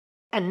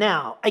And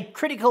now, a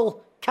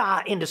critical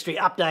car industry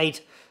update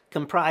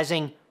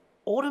comprising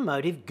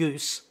Automotive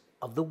Goose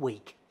of the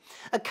Week.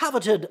 A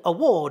coveted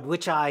award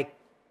which I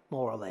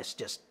more or less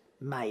just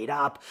made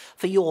up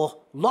for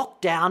your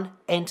lockdown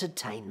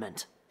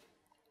entertainment.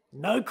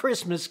 No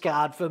Christmas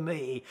card for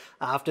me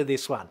after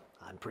this one,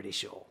 I'm pretty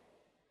sure.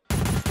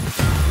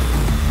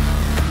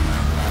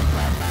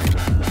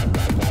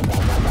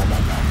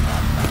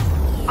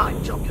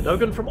 I'm John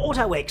Cadogan from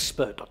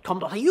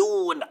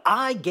AutoExpert.com.au and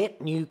I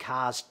get new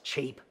cars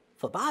cheap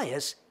for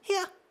buyers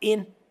here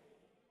in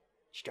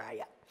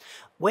Australia.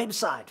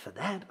 Website for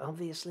that,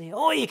 obviously,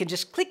 or you can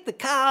just click the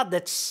card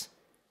that's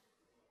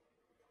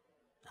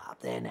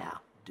up there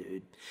now,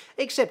 dude.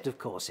 Except, of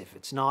course, if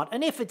it's not.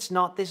 And if it's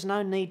not, there's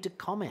no need to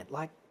comment.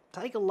 Like,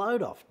 take a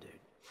load off, dude.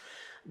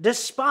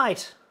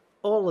 Despite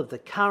all of the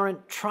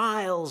current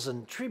trials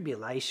and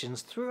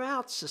tribulations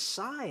throughout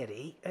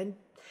society, and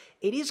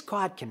it is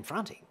quite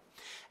confronting,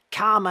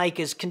 car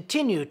makers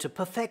continue to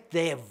perfect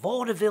their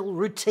vaudeville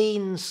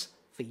routines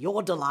for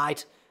your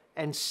delight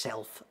and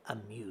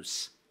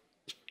self-amuse.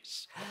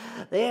 Yes,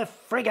 they're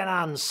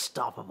friggin'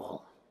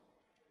 unstoppable.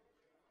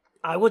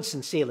 I would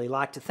sincerely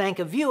like to thank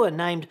a viewer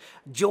named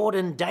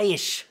Jordan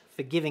Daesh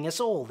for giving us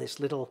all this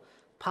little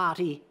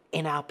party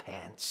in our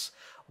pants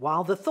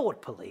while the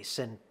thought police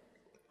and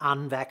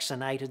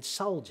unvaccinated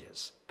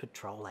soldiers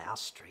patrol our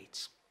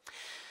streets.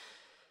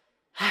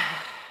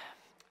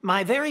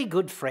 My very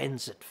good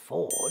friends at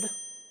Ford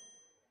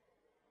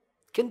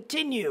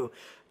continue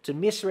to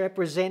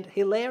misrepresent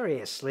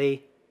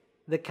hilariously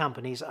the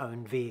company's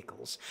own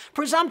vehicles.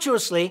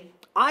 Presumptuously,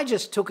 I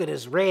just took it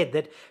as read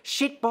that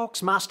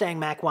shitbox Mustang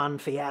Mach-1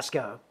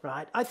 fiasco,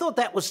 right? I thought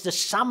that was the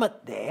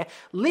summit there,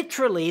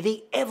 literally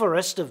the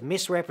Everest of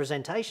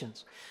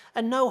misrepresentations.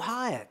 And no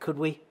higher could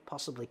we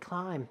possibly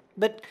climb.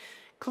 But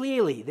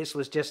clearly this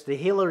was just the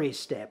Hillary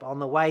step on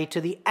the way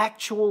to the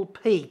actual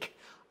peak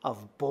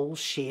of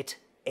bullshit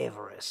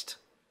Everest.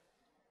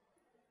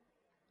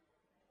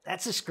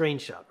 That's a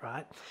screenshot,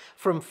 right?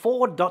 From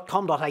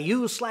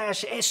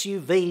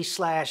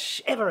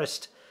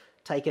ford.com.au/SUV/Everest,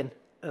 taken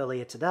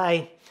earlier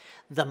today.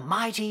 The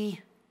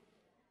mighty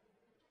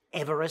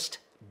Everest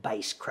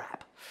base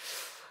crap.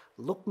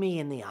 Look me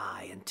in the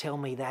eye and tell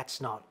me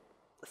that's not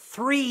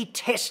 3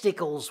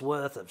 testicles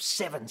worth of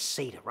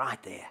 7-seater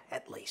right there,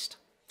 at least.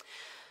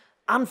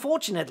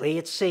 Unfortunately,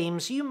 it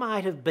seems you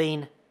might have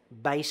been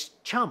base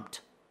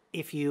chumped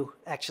if you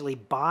actually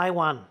buy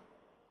one.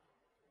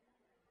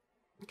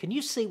 Can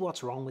you see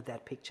what's wrong with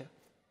that picture?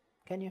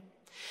 Can you?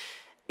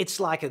 It's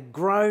like a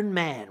grown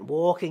man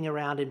walking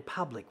around in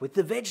public with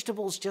the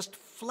vegetables just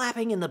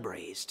flapping in the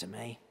breeze to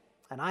me.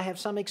 And I have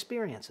some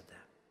experience of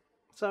that.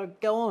 So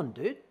go on,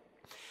 dude.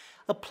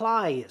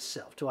 Apply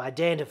yourself to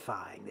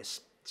identifying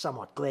this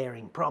somewhat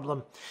glaring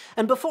problem.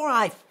 And before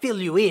I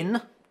fill you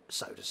in,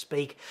 so to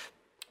speak,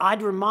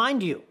 I'd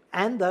remind you,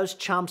 and those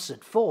chumps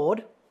at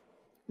Ford,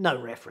 no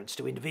reference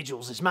to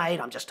individuals is made,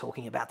 I'm just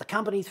talking about the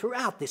company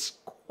throughout this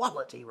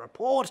quality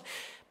report,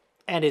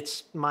 and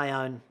it's my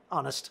own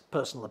honest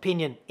personal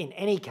opinion in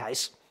any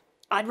case.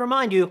 I'd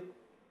remind you,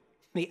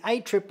 the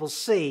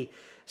ACCC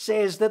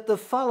says that the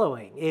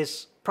following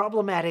is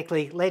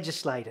problematically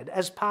legislated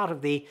as part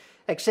of the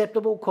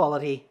Acceptable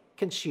Quality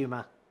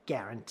Consumer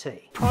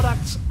Guarantee.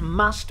 Products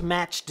must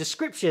match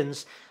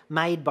descriptions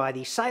made by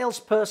the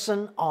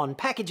salesperson on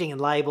packaging and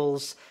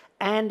labels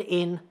and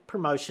in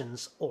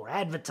promotions or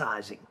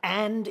advertising.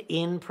 And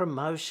in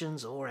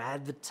promotions or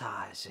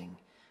advertising.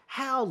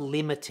 How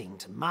limiting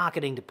to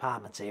marketing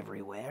departments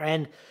everywhere,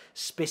 and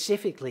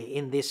specifically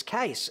in this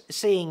case,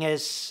 seeing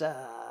as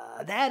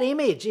that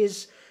image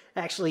is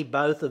actually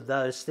both of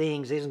those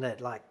things, isn't it?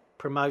 Like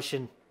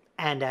promotion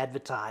and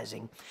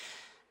advertising.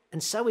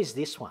 And so is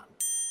this one.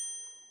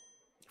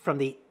 From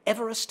the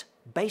Everest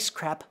Base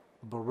Crap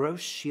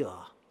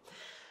brochure.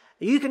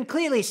 You can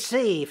clearly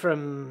see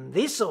from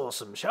this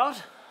awesome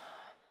shot,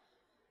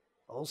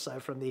 also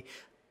from the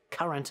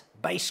current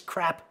Base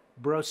Crap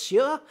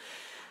brochure,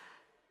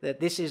 that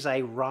this is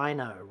a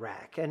Rhino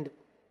rack. And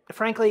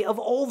frankly, of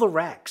all the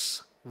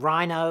racks,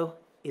 Rhino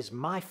is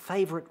my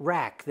favourite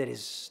rack that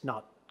is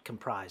not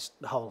comprised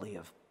wholly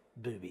of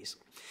boobies.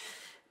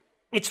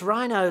 It's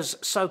Rhino's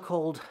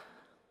so-called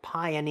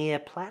Pioneer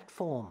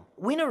platform,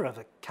 winner of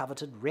a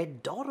coveted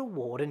Red Dot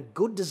Award and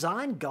Good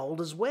Design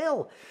Gold as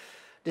well,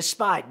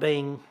 despite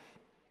being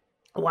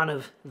one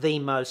of the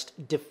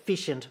most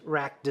deficient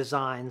rack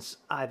designs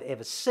I've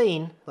ever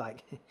seen,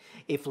 like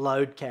if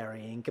load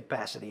carrying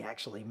capacity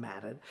actually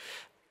mattered.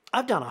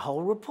 I've done a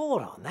whole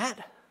report on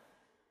that.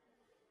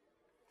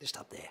 Just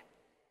up there,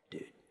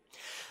 dude.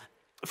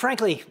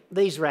 Frankly,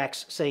 these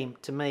racks seem,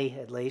 to me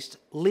at least,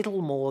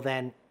 little more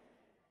than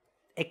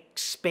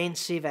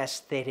expensive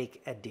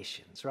aesthetic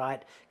additions,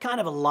 right? Kind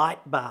of a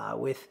light bar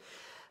with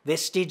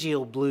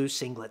vestigial blue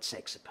singlet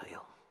sex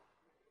appeal.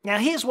 Now,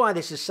 here's why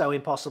this is so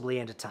impossibly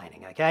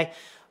entertaining, okay?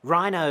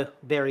 Rhino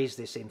buries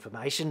this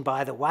information,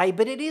 by the way,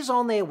 but it is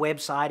on their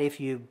website if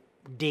you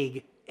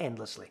dig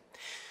endlessly.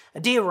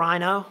 Dear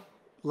Rhino,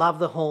 love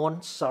the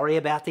horn, sorry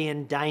about the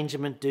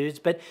endangerment, dudes,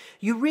 but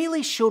you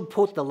really should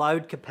put the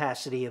load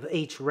capacity of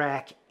each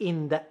rack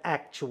in the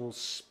actual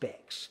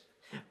specs.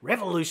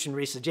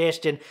 Revolutionary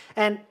suggestion,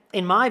 and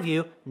in my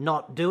view,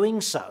 not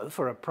doing so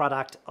for a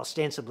product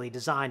ostensibly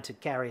designed to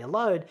carry a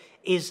load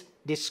is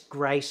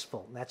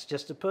disgraceful. That's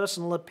just a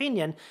personal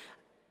opinion,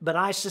 but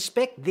I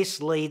suspect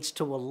this leads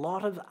to a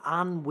lot of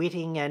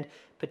unwitting and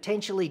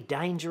potentially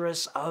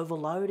dangerous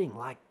overloading,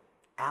 like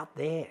out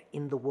there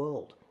in the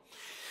world.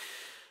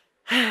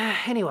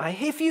 Anyway,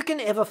 if you can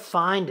ever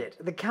find it,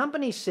 the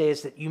company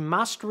says that you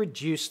must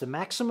reduce the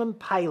maximum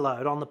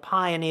payload on the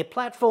Pioneer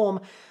platform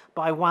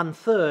by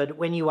 1/3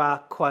 when you are,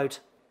 quote,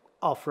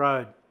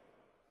 off-road.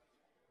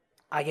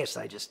 I guess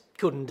they just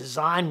couldn't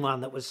design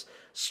one that was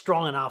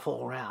strong enough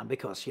all around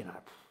because, you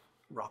know,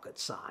 rocket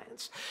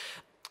science.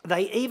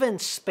 They even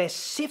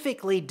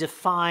specifically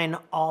define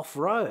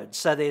off-road,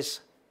 so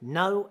there's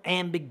no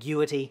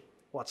ambiguity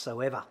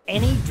whatsoever.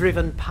 Any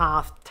driven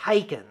path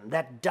taken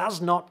that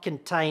does not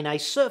contain a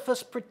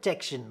surface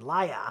protection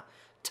layer,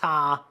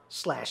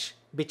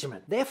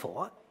 tar/bitumen.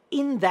 Therefore,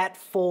 in that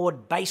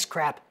Ford base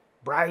crap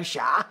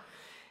brochure,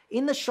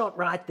 in the shot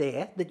right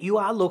there that you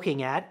are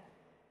looking at,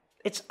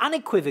 it's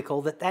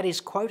unequivocal that that is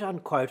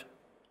quote-unquote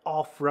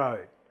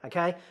off-road,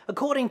 okay?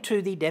 According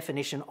to the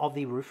definition of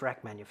the roof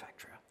rack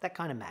manufacturer. That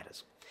kind of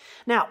matters.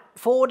 Now,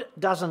 Ford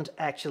doesn't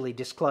actually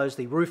disclose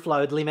the roof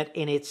load limit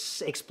in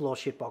its Explore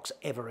Shitbox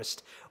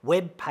Everest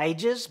web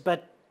pages,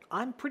 but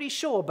I'm pretty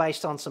sure,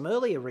 based on some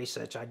earlier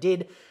research I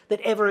did,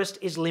 that Everest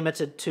is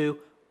limited to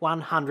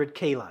 100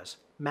 kilos,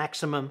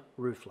 maximum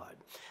roof load.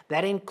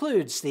 That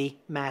includes the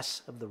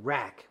mass of the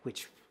rack,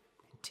 which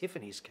in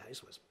Tiffany's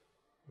case was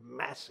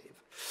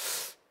massive.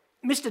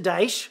 Mr.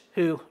 Daish,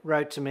 who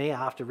wrote to me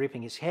after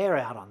ripping his hair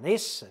out on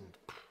this, and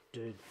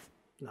dude,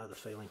 know the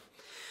feeling,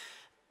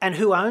 and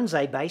who owns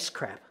a base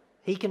crap,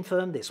 he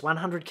confirmed this,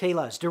 100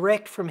 kilos,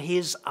 direct from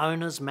his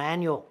owner's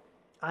manual.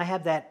 I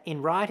have that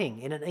in writing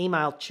in an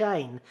email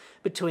chain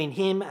between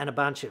him and a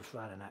bunch of,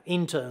 I don't know,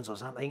 interns or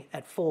something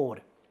at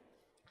Ford.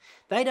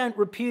 They don't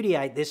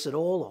repudiate this at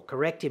all or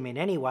correct him in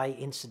any way,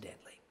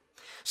 incidentally.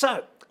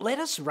 So let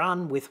us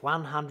run with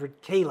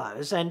 100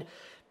 kilos, and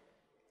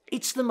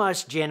it's the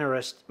most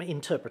generous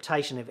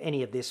interpretation of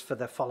any of this for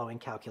the following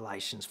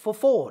calculations for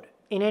Ford.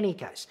 In any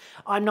case,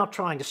 I'm not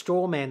trying to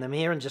strawman them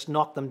here and just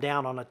knock them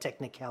down on a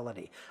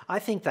technicality. I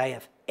think they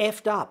have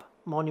effed up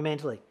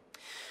monumentally.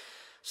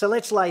 So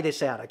let's lay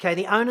this out, okay?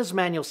 The owner's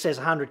manual says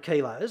 100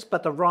 kilos,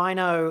 but the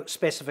Rhino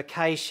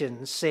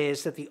specification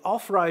says that the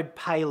off-road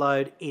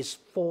payload is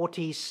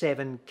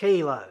 47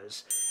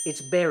 kilos.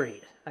 It's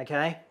buried,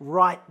 okay?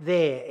 Right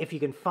there, if you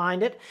can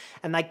find it.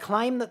 And they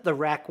claim that the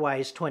rack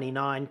weighs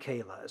 29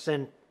 kilos.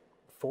 And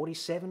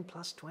 47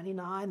 plus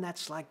 29,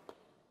 that's like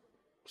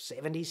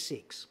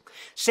 76.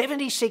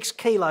 76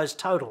 kilos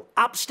total,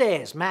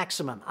 upstairs,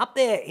 maximum, up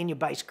there in your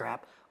base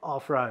crap,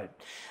 off-road.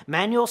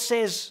 Manual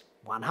says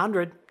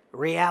 100,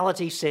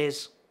 reality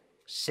says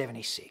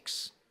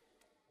 76.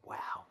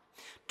 Wow,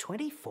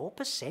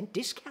 24%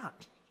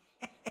 discount.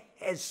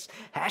 Yes,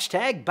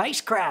 hashtag base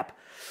crap.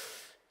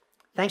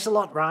 Thanks a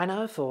lot,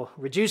 Rhino, for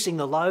reducing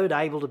the load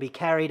able to be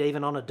carried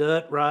even on a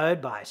dirt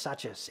road by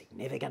such a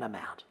significant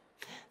amount.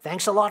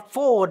 Thanks a lot,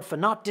 Ford, for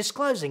not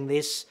disclosing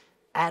this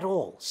at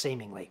all,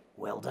 seemingly.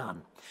 Well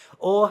done.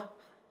 Or,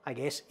 I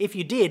guess, if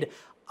you did,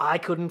 I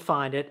couldn't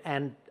find it,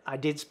 and I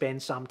did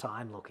spend some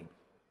time looking.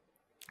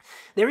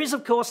 There is,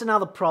 of course,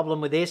 another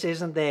problem with this,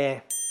 isn't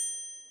there?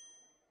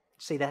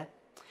 See that?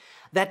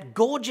 That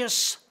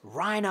gorgeous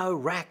Rhino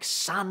Rack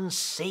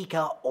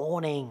Sunseeker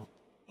awning.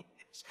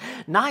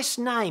 Nice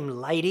name,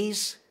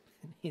 ladies,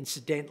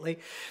 incidentally,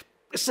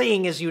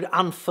 seeing as you'd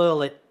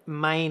unfurl it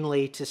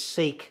mainly to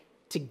seek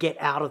to get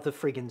out of the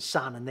friggin'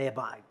 sun and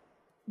thereby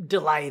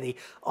delay the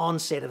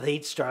onset of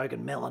heat stroke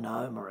and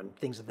melanoma and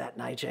things of that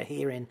nature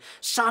here in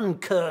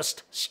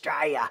sun-cursed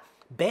Australia.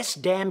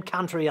 Best damn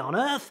country on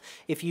earth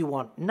if you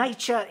want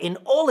nature in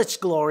all its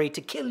glory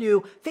to kill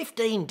you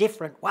 15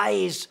 different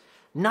ways,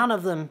 none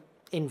of them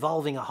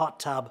involving a hot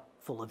tub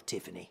full of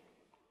Tiffany.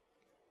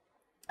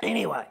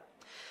 Anyway,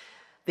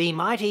 the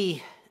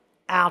mighty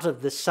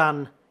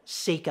out-of-the-sun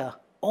seeker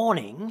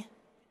awning,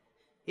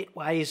 it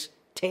weighs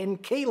 10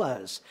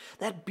 kilos.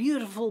 That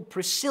beautiful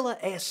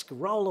Priscilla-esque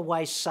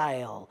rollaway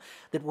sail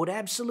that would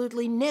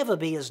absolutely never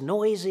be as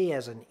noisy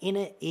as an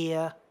inner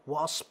ear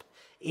wasp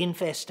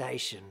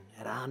infestation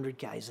at 100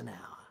 k's an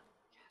hour.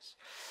 Yes.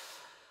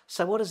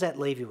 So what does that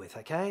leave you with,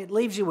 okay? It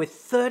leaves you with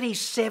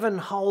 37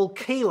 whole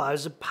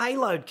kilos of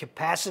payload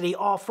capacity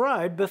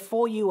off-road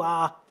before you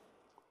are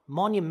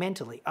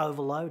monumentally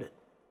overloaded.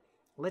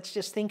 Let's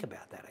just think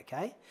about that,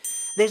 okay?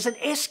 There's an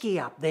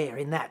esky up there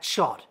in that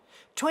shot.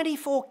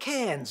 24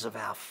 cans of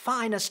our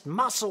finest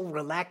muscle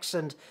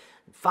relaxant,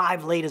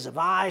 5 litres of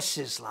ice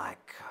is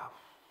like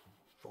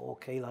 4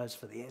 kilos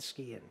for the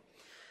esky, and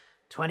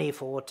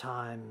 24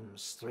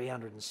 times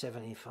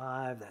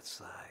 375, that's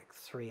like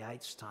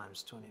 3/8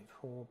 times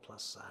 24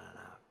 plus, I don't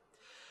know,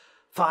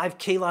 5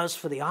 kilos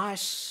for the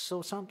ice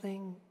or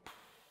something.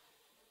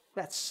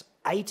 That's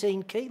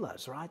 18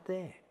 kilos right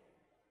there.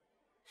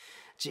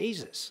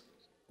 Jesus,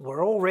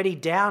 we're already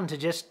down to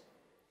just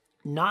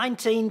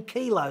 19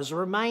 kilos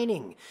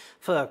remaining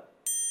for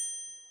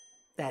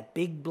that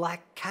big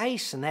black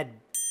case and that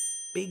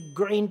big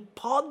green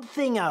pod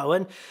thingo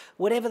and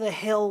whatever the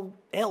hell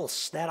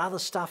else that other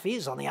stuff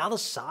is on the other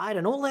side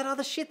and all that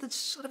other shit that's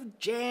sort of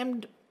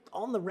jammed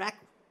on the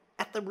rack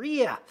at the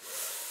rear.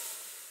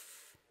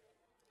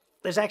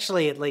 There's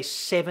actually at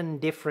least 7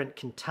 different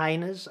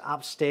containers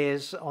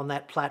upstairs on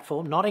that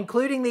platform, not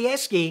including the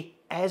esky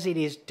as it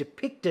is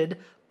depicted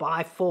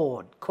by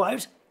Ford,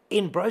 quote,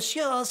 in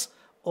brochures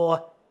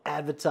or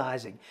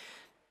advertising.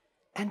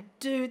 And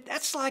dude,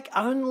 that's like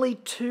only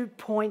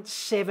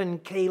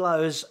 2.7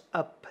 kilos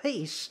a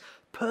piece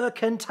per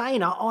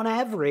container on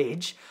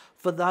average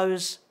for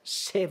those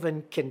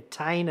 7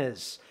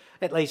 containers.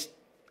 At least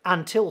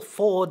until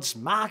Ford's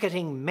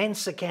marketing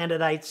Mensa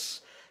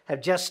candidates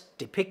have just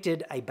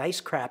depicted a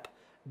base crap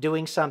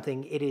doing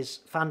something it is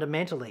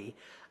fundamentally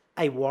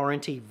a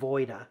warranty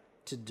voider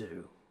to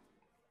do.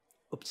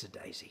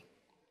 Oops-a-daisy.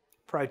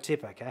 Pro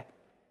tip, okay?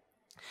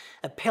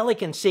 A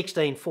Pelican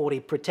 1640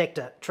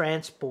 protector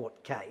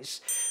transport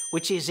case,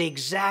 which is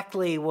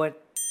exactly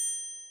what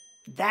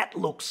that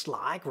looks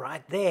like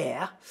right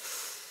there.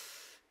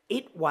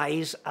 It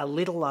weighs a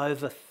little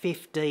over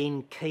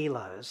 15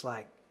 kilos,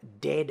 like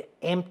dead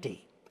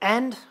empty.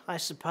 And I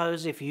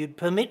suppose if you'd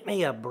permit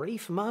me a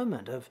brief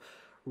moment of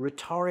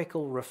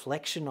rhetorical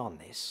reflection on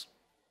this,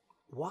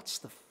 what's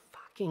the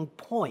fucking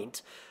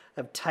point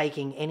of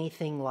taking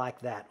anything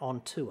like that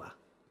on tour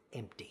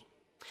empty?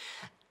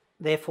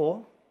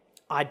 Therefore,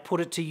 I'd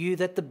put it to you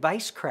that the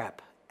base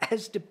crap,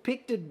 as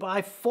depicted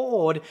by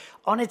Ford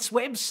on its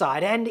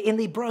website and in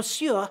the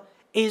brochure,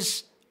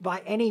 is,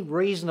 by any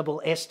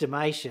reasonable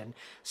estimation,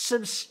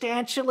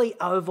 substantially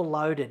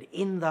overloaded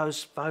in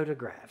those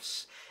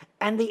photographs.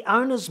 And the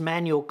owner's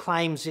manual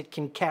claims it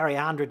can carry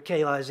 100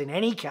 kilos in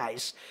any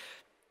case,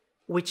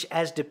 which,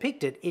 as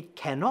depicted, it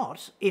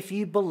cannot if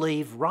you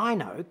believe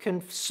Rhino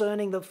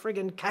concerning the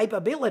friggin'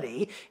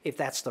 capability, if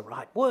that's the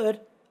right word,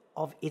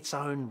 of its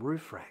own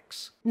roof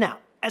racks. Now,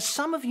 as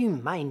some of you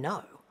may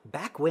know,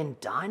 back when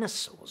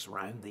dinosaurs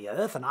roamed the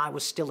earth and I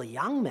was still a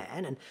young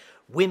man and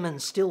women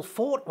still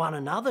fought one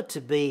another to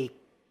be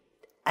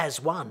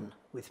as one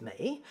with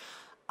me,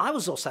 I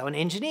was also an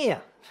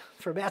engineer.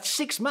 For about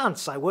 6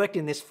 months I worked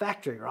in this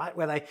factory, right,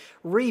 where they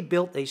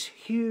rebuilt these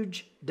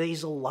huge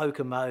diesel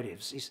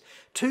locomotives, these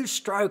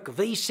 2-stroke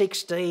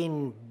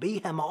V16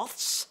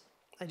 behemoths.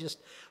 They just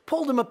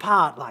pulled them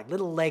apart like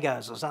little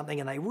Legos or something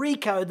and they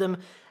recode them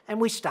and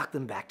we stuck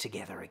them back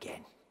together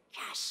again.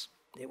 Yes,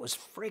 it was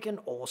friggin'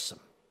 awesome.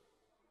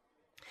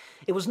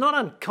 It was not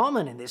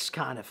uncommon in this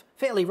kind of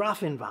fairly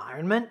rough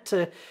environment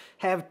to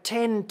have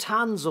 10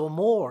 tons or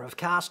more of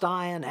cast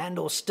iron and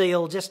or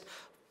steel just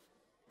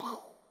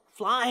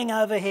flying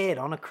overhead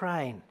on a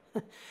crane.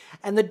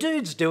 And the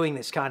dudes doing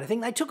this kind of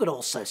thing, they took it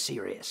all so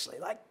seriously.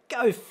 Like,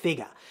 go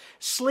figure.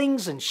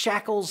 Slings and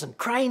shackles and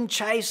crane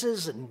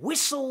chases and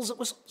whistles. It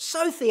was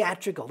so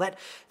theatrical that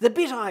the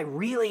bit I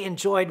really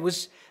enjoyed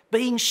was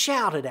being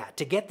shouted at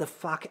to get the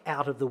fuck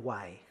out of the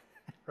way.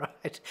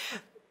 Right?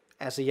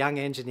 As a young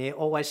engineer,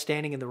 always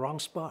standing in the wrong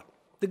spot.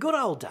 The good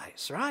old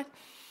days, right?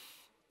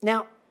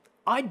 Now,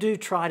 I do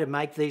try to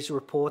make these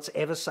reports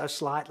ever so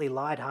slightly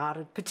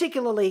lighthearted,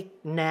 particularly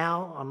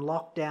now on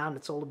lockdown,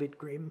 it's all a bit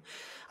grim.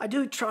 I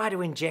do try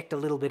to inject a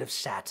little bit of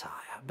satire,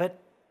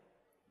 but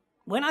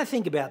when I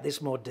think about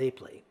this more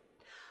deeply,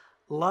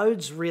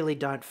 loads really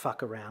don't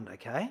fuck around,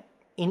 okay?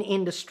 In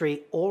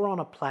industry or on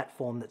a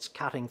platform that's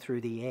cutting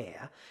through the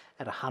air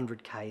at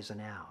 100 k's an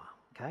hour,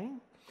 okay?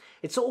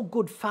 It's all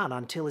good fun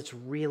until it's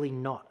really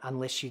not,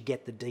 unless you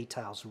get the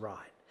details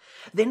right.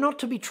 They're not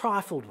to be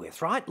trifled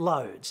with, right?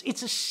 Loads.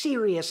 It's a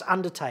serious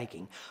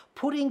undertaking.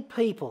 Putting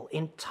people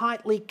in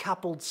tightly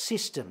coupled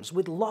systems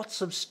with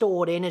lots of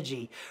stored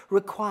energy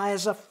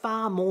requires a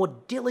far more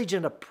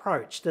diligent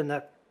approach than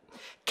the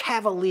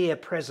cavalier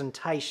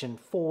presentation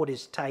Ford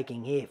is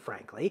taking here,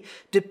 frankly,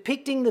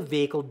 depicting the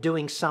vehicle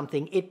doing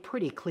something it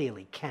pretty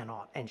clearly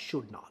cannot and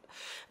should not.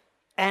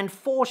 And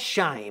for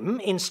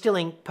shame,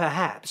 instilling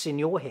perhaps in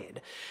your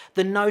head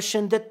the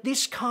notion that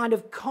this kind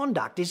of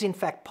conduct is in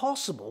fact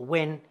possible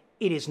when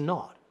it is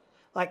not.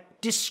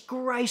 Like,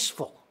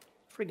 disgraceful.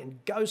 Friggin'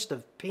 ghost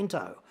of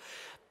Pinto.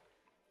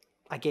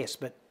 I guess,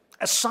 but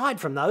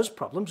aside from those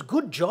problems,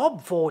 good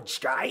job, Ford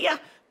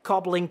Australia,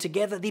 cobbling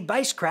together the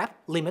base crap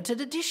limited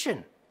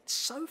edition. It's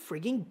so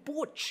frigging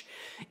butch.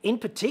 In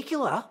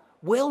particular,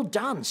 well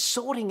done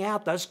sorting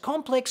out those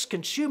complex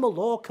consumer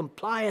law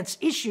compliance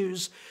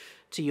issues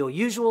to your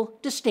usual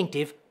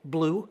distinctive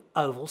blue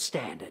oval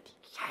standard.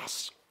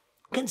 Yes.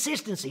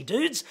 Consistency,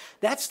 dudes.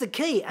 That's the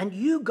key. And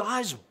you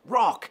guys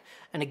rock.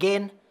 And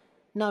again,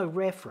 no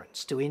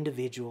reference to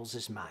individuals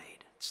is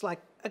made. It's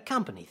like a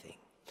company thing.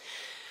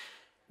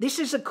 This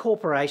is a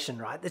corporation,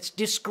 right, that's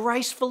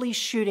disgracefully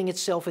shooting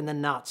itself in the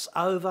nuts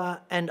over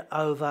and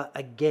over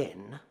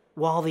again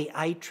while the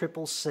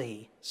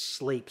ACCC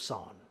sleeps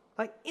on.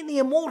 Like, in the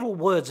immortal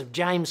words of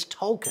James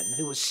Tolkien,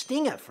 who was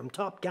Stinger from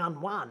Top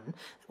Gun 1,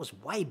 that was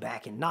way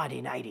back in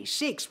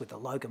 1986 with the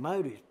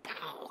locomotives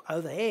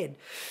overhead,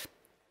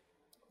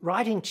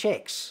 writing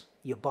checks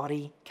your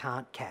body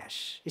can't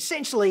cash.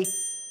 Essentially,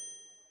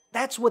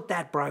 that's what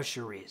that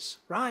brochure is,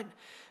 right?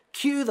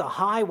 Cue the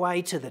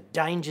highway to the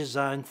danger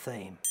zone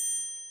theme.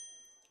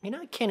 You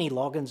know, Kenny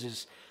Loggins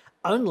is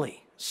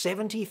only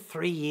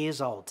 73 years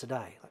old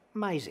today.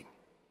 Amazing.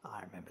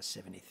 I remember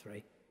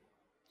 73.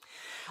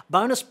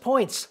 Bonus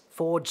points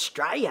for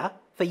Australia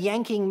for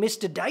yanking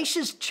Mr.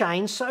 Dacia's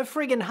chain so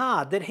friggin'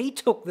 hard that he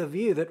took the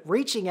view that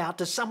reaching out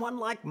to someone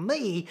like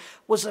me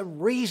was a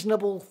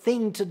reasonable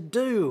thing to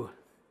do.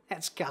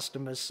 That's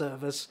customer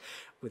service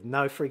with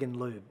no friggin'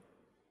 lube.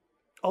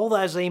 All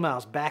those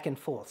emails back and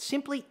forth,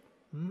 simply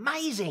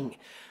amazing,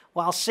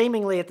 while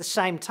seemingly at the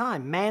same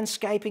time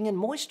manscaping and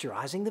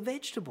moisturising the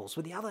vegetables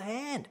with the other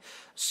hand.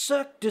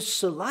 Cirque du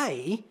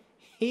Soleil,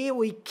 here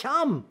we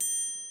come.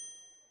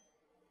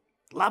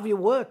 Love your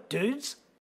work, dudes.